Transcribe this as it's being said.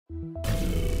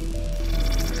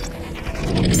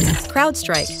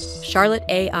CrowdStrike Charlotte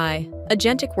AI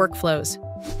Agentic Workflows.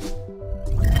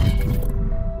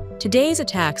 Today's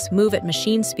attacks move at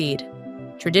machine speed.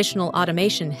 Traditional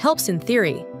automation helps in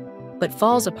theory, but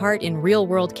falls apart in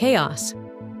real-world chaos.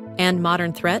 And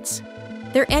modern threats?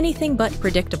 They're anything but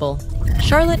predictable.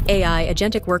 Charlotte AI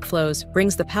Agentic Workflows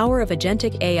brings the power of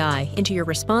agentic AI into your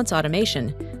response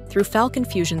automation through Falson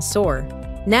Fusion SOAR.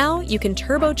 Now you can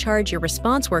turbocharge your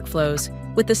response workflows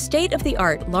with the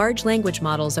state-of-the-art large language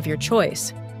models of your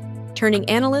choice, turning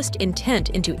analyst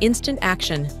intent into instant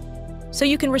action, so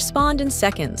you can respond in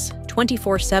seconds,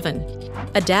 24/7,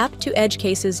 adapt to edge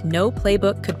cases no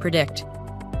playbook could predict,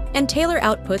 and tailor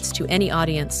outputs to any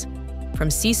audience, from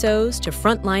CISOs to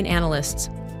frontline analysts,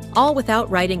 all without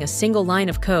writing a single line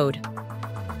of code.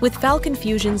 With Falson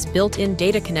Fusion's built-in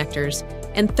data connectors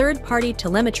and third-party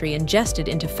telemetry ingested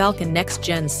into Falcon Next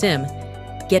Gen SIEM,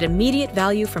 get immediate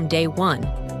value from day one,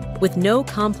 with no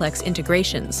complex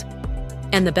integrations.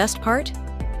 And the best part?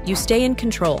 You stay in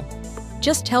control.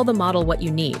 Just tell the model what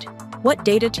you need, what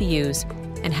data to use,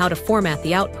 and how to format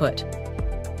the output.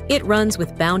 It runs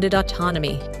with bounded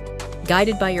autonomy,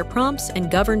 guided by your prompts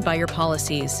and governed by your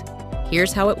policies.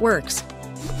 Here's how it works.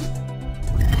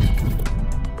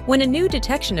 When a new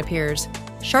detection appears,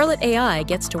 Charlotte AI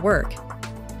gets to work.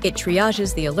 It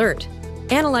triages the alert,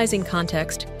 analyzing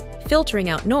context, filtering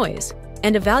out noise,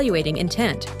 and evaluating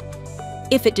intent.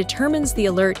 If it determines the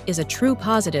alert is a true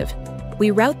positive, we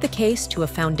route the case to a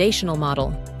foundational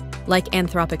model, like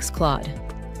Anthropic's Claude.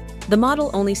 The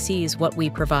model only sees what we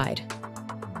provide.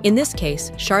 In this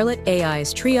case, Charlotte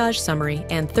AI's triage summary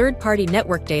and third-party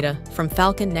network data from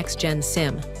Falcon Next Gen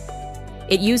SIEM.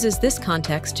 It uses this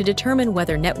context to determine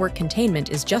whether network containment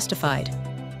is justified.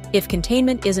 If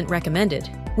containment isn't recommended,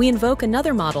 we invoke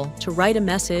another model to write a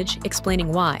message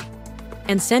explaining why,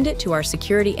 and send it to our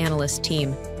security analyst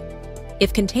team.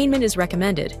 If containment is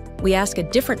recommended, we ask a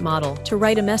different model to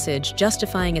write a message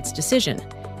justifying its decision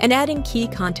and adding key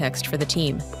context for the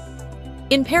team.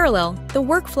 In parallel, the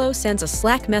workflow sends a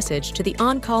Slack message to the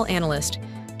on-call analyst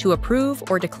to approve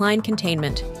or decline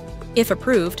containment. If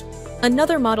approved,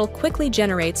 another model quickly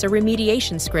generates a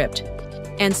remediation script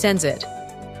and sends it.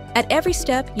 At every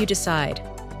step, you decide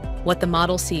what the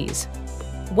model sees,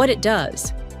 what it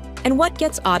does, and what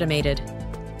gets automated,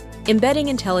 embedding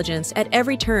intelligence at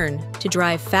every turn to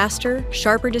drive faster,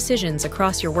 sharper decisions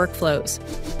across your workflows.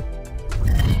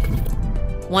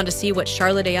 Want to see what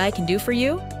Charlotte AI can do for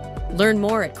you? Learn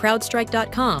more at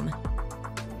CrowdStrike.com.